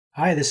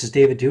Hi, this is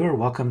David Dewar.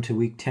 Welcome to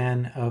week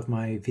 10 of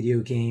my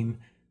video game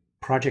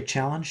project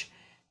challenge.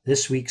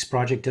 This week's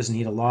project doesn't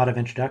need a lot of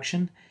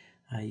introduction.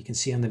 You can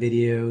see on the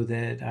video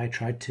that I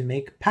tried to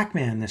make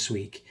Pacman this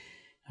week,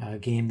 a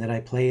game that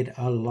I played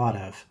a lot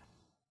of.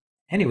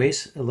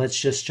 Anyways, let's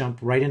just jump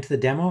right into the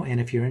demo,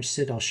 and if you're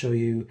interested, I'll show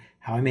you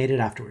how I made it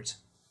afterwards.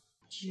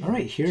 All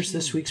right, here's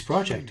this week's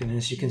project, and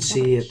as you can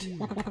see, it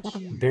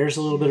bears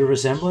a little bit of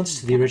resemblance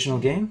to the original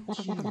game.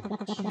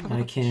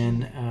 I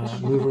can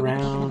move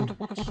around,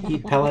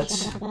 eat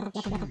pellets.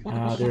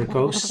 There are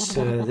ghosts,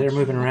 they're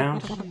moving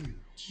around.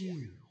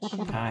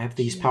 I have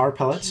these power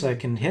pellets I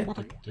can hit,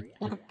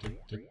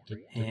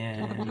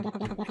 and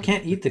I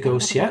can't eat the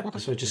ghosts yet,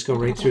 so I just go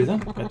right through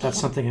them, but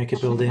that's something I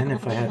could build in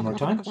if I had more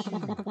time.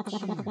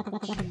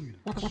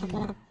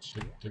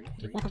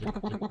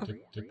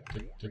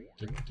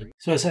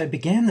 So as I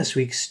began this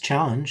week's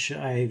challenge,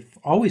 I've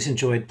always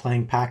enjoyed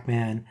playing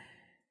Pac-Man,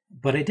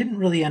 but I didn't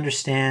really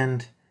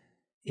understand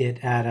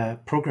it at a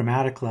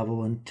programmatic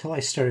level until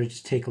I started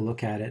to take a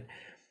look at it.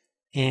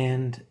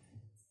 And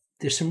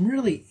there's some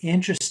really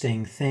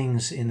interesting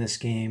things in this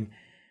game.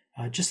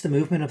 Just the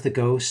movement of the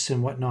ghosts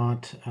and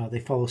whatnot. They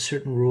follow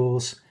certain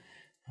rules.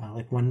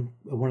 Like one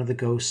of the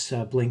ghosts,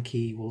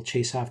 Blinky, will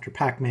chase after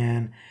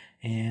Pac-Man,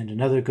 and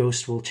another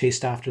ghost will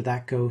chase after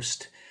that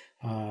ghost.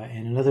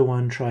 And another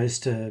one tries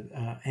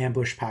to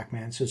ambush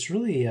Pac-Man. So it's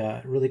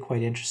really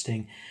quite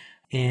interesting.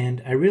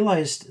 And I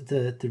realized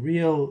the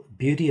real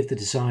beauty of the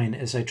design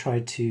as I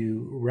tried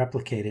to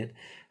replicate it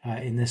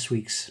in this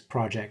week's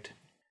project.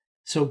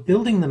 So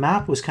building the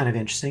map was kind of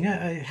interesting.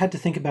 I had to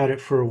think about it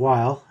for a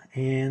while,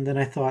 and then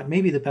I thought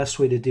maybe the best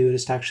way to do it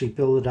is to actually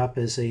build it up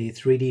as a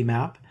 3D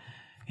map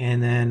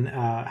and then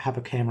have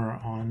a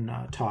camera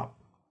on top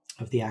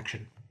of the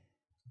action.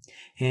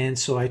 And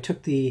so I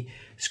took the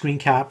screen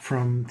cap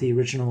from the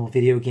original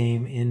video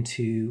game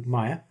into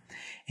Maya,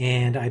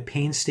 and I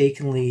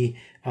painstakingly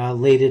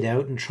laid it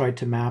out and tried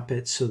to map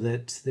it so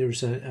that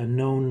there's a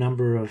known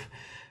number of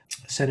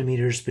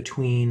centimeters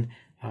between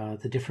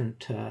the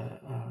different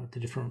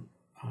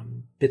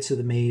bits of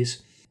the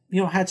maze.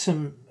 You know, had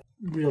some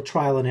real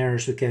trial and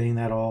errors with getting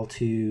that all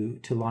to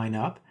line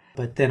up,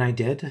 but then I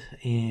did,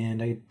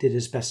 and I did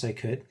as best I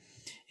could.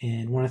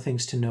 And one of the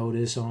things to note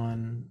is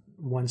on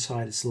one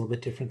side it's a little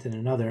bit different than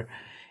another,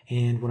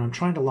 and when I'm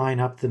trying to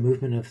line up the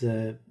movement of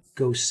the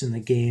ghosts in the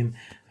game,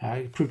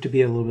 it proved to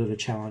be a little bit of a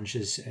challenge,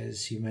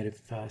 as you might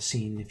have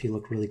seen if you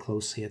look really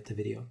closely at the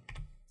video.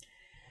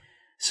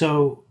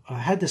 So I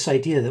had this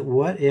idea that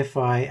what if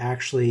I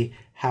actually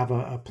have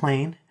a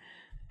plane,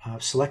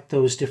 select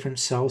those different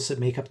cells that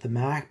make up the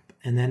map,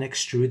 and then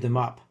extrude them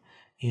up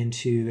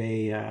into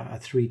a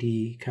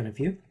 3D kind of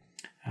view,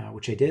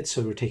 which I did.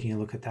 So we're taking a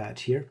look at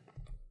that here.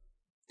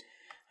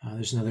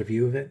 There's another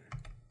view of it.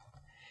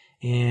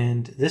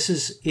 And this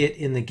is it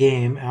in the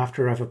game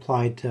after I've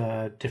applied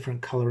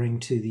different coloring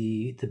to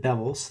the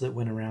bevels that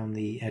went around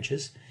the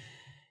edges.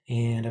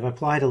 And I've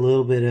applied a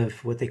little bit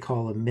of what they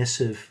call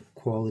emissive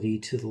quality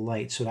to the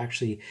light. So it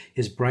actually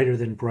is brighter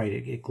than bright.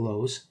 It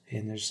glows.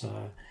 And there's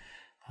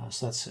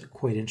so that's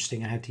quite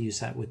interesting. I had to use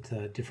that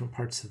with different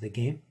parts of the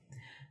game.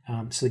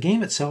 So the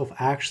game itself,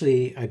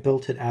 actually, I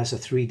built it as a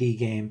 3D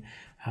game,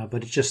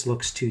 but it just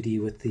looks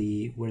 2D with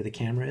where the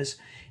camera is.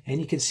 And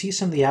you can see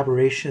some of the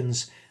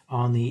aberrations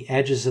on the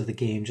edges of the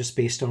game just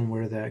based on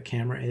where the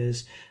camera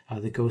is.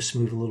 The ghosts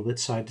move a little bit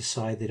side to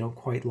side. They don't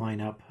quite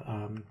line up.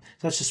 So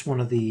that's just one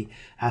of the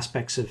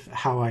aspects of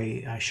how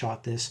I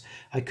shot this.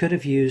 I could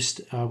have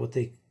used what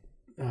they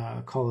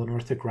call an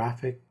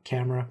orthographic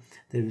camera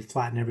that would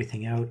flatten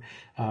everything out,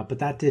 but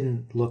that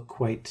didn't look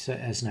quite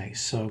as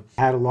nice. So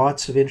I had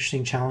lots of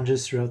interesting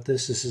challenges throughout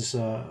this. This is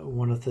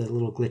one of the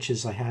little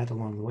glitches I had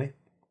along the way.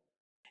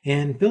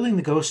 And building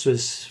the ghost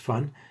was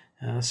fun.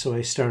 So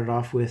I started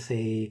off with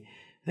I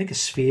think a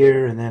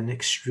sphere, and then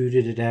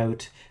extruded it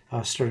out,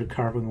 started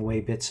carving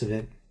away bits of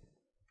it.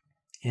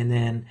 And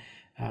then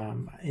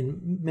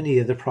in many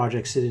other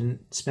projects, I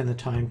didn't spend the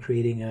time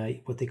creating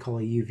what they call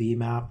a UV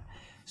map.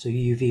 So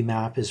UV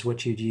map is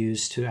what you'd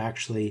use to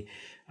actually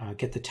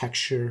get the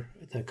texture,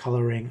 the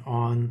coloring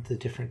on the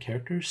different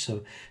characters.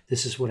 So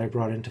this is what I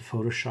brought into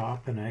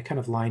Photoshop, and I kind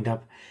of lined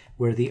up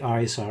where the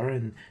eyes are.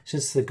 And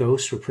since the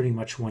ghosts were pretty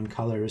much one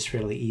color, it was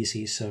fairly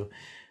easy. So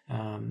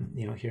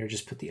you know, here I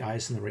just put the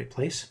eyes in the right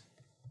place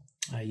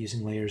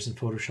using layers in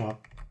Photoshop.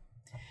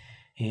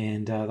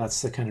 And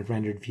that's the kind of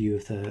rendered view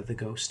of the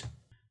ghost.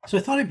 So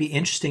I thought it'd be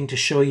interesting to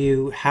show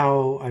you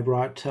how I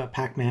brought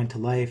Pac-Man to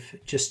life,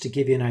 just to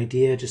give you an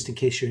idea, just in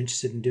case you're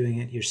interested in doing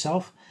it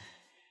yourself.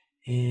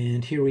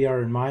 And here we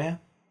are in Maya.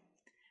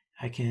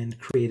 I can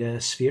create a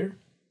sphere,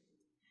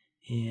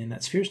 and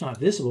that sphere is not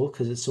visible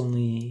because it's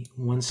only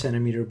 1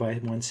 centimeter by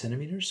 1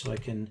 centimeter, so I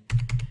can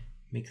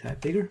make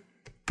that bigger.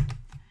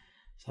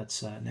 So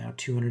that's now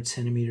 200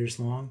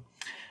 centimeters long.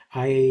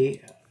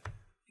 I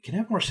can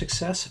have more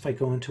success if I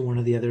go into one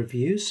of the other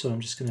views, so I'm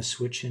just going to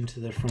switch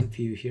into the front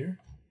view here.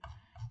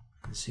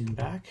 Zoom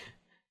back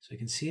so I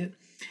can see it.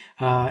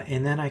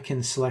 And then I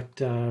can select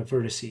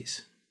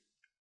vertices.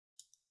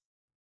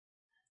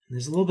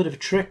 There's a little bit of a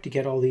trick to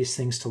get all these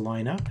things to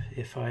line up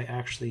if I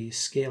actually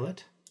scale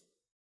it.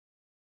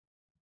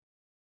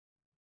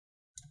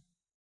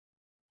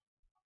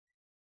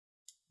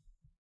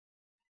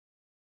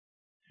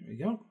 There we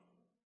go.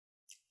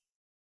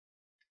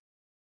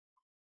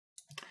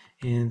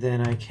 And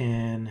then I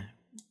can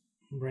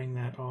bring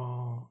that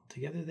all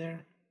together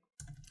there.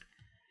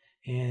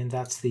 And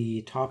that's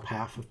the top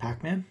half of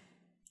Pacman.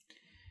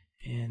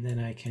 And then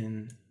I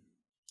can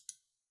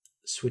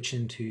switch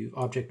into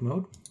object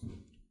mode.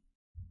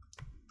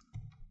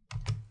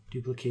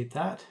 Duplicate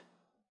that.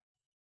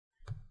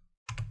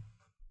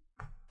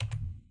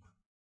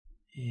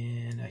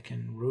 And I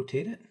can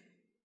rotate it.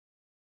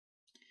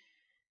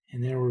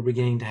 And there we're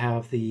beginning to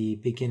have the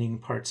beginning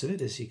parts of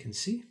it, as you can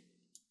see.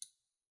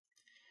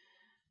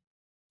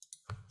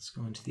 Let's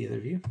go into the other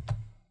view.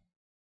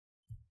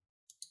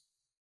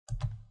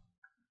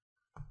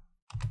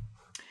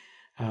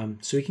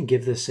 So we can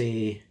give this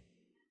a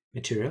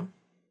material,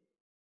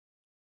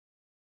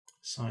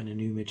 assign a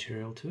new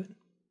material to it.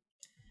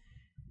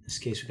 In this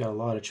case, we've got a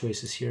lot of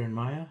choices here in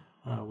Maya.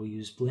 We'll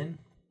use Blinn.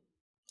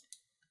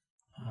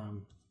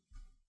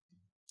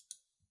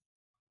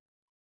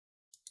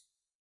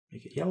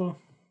 Make it yellow.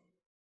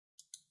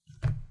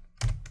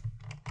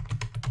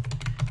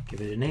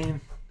 Give it a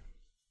name.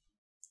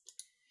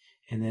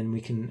 And then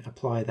we can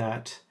apply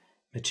that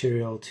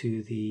material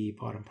to the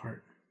bottom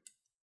part.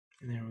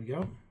 And there we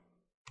go.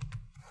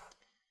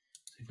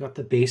 So we've got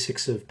the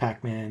basics of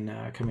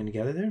Pacman coming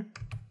together there.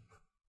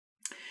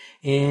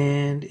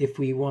 And if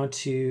we want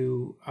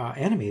to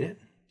animate it,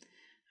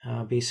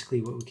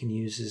 basically what we can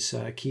use is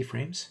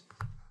keyframes.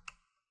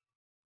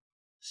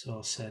 So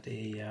I'll set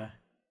a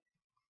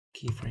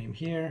keyframe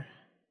here.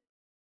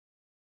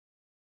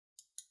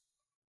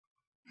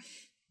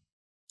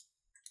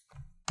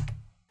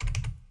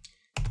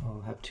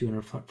 I'll have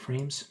 200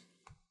 frames.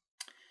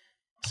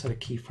 I'll set a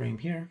keyframe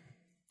here,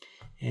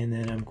 and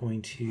then I'm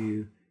going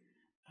to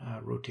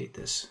rotate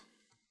this.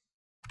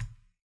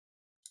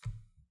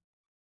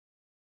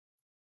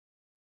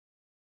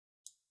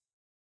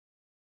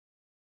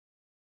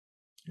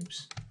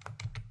 Oops.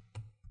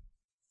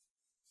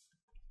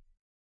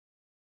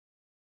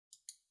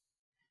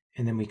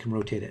 And then we can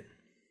rotate it.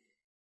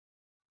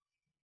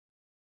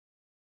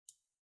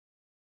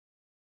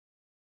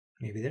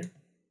 Maybe there.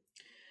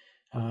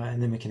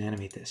 And then we can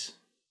animate this.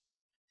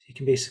 So you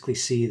can basically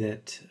see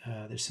that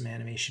there's some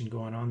animation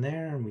going on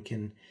there, and we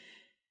can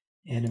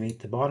animate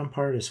the bottom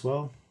part as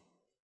well.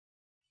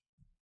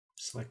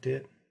 Select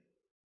it.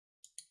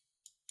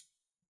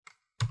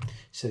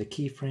 Set a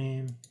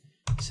keyframe,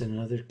 set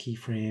another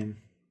keyframe,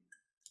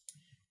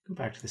 go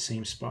back to the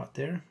same spot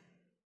there,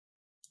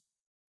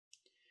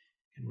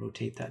 and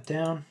rotate that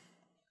down,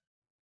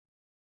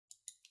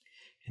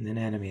 and then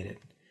animate it.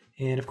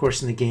 And of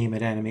course in the game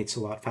it animates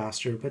a lot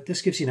faster, but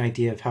this gives you an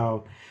idea of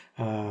how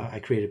I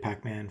created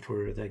Pacman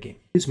for the game.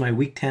 This is my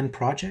week 10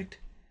 project.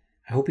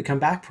 I hope you come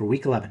back for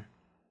week 11.